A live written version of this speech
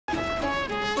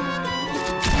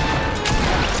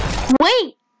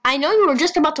Wait! I know you were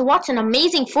just about to watch an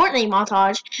amazing Fortnite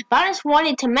montage, but I just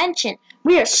wanted to mention,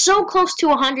 we are so close to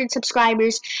 100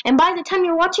 subscribers, and by the time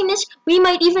you're watching this, we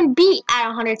might even be at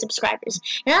 100 subscribers.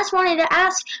 And I just wanted to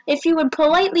ask if you would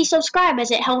politely subscribe, as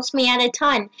it helps me out a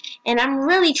ton, and I'm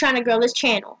really trying to grow this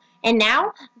channel. And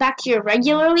now, back to your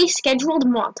regularly scheduled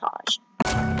montage.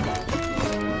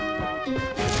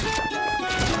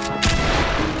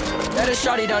 That is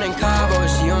shawty down in Cabo,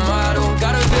 she a model.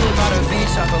 Got a villa by the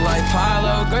beach, I feel like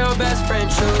Pilo. Girl, best friend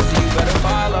choose, you better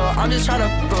follow. I'm just tryna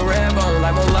f*** a red bone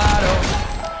like mulatto.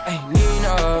 Hey,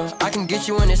 Nina, I can get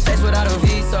you in the States without a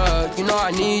visa. You know I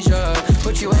need ya.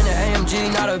 Put you in an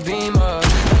AMG, not a Beamer.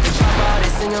 Let the chop out, they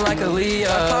singing like Aaliyah.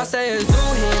 I can't say it's new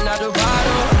here, not the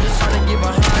bottle. I'm just tryna get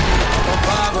behind it, on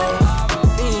Cabo.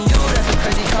 Me and you, that's a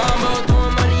crazy combo.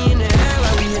 Throwing money in the air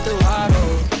like we hit the lotto.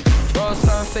 Roll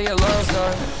something for your love,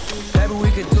 son. Maybe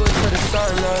we could do it to the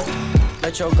sun up.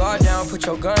 Let your guard down, put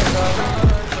your guns up.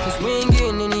 Cause we ain't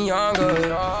getting any younger. Say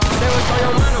what's on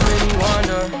your mind, don't make me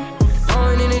wonder.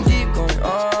 Going in the deep, going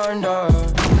under.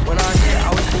 When I hit, I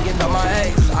was thinking about my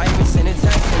ex. I even sent a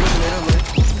text in the middle of it.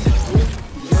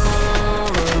 You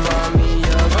remind me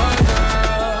of a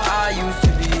girl I used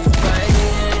to be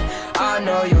playing. I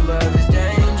know your love is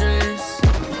dangerous.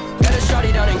 Got a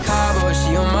shawty down in Cabo,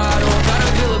 she a model. Got a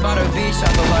villa by the beach, I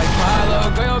feel like Pilo.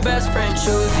 Girl, best friend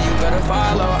choose, you better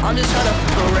follow. I'm just tryna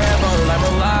f*** a red bone like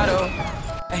mulatto.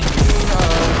 Hey, you know,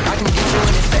 I can get you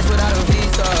in the States without a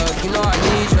visa. You know I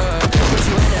need ya. Put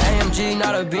you in an AMG,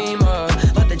 not a Beamer.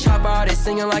 Let the chop out, they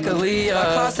singing like Aaliyah. I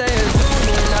can't say it's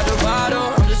new, not the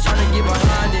bottle. I'm just tryna get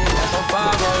behind it, like on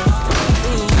 5.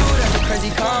 Me and you, that's a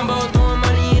crazy combo. Throwing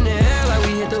money in the air like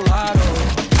we hit the lotto.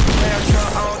 Damn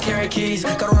truck, I don't carry keys.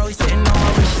 Got a rollie sitting on my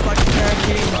wrist just like a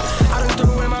parakeet. I done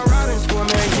threw away my Robins for a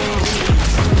Mary Jean.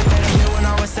 Made a hit when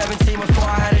I was 17 before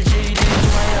I had a GED. 2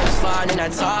 a.m. sliding in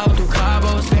that Tahoe through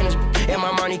Cabo. Spanish in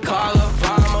my Monte Carlo.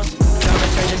 Vamos.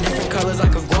 Diamonds changing different colors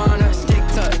like iguana. Stick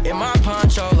tuck in my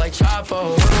poncho like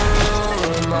Chapo.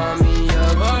 Remind me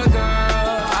of a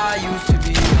girl I used to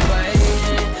be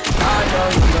playing. I know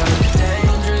you love is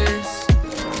dangerous.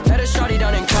 Had a shawty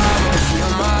down in Cabo, she a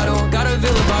model. Got a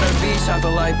villa by the beach, I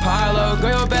feel like Pilo.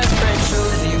 Girl, best friend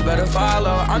choose, you better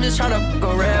follow. I'm just tryna f***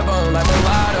 a red bone like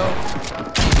mulatto.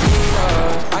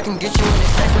 I can get you in the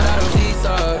States without a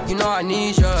visa. You know I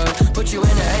need ya. Put you in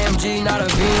an AMG, not a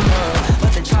Beamer.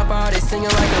 Let the chop out, they singing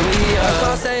like Aaliyah. I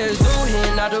can't say it's new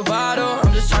here, not the bottle.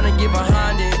 I'm just tryna get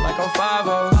behind it like on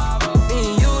 5.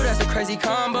 Me and you, that's a crazy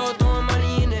combo.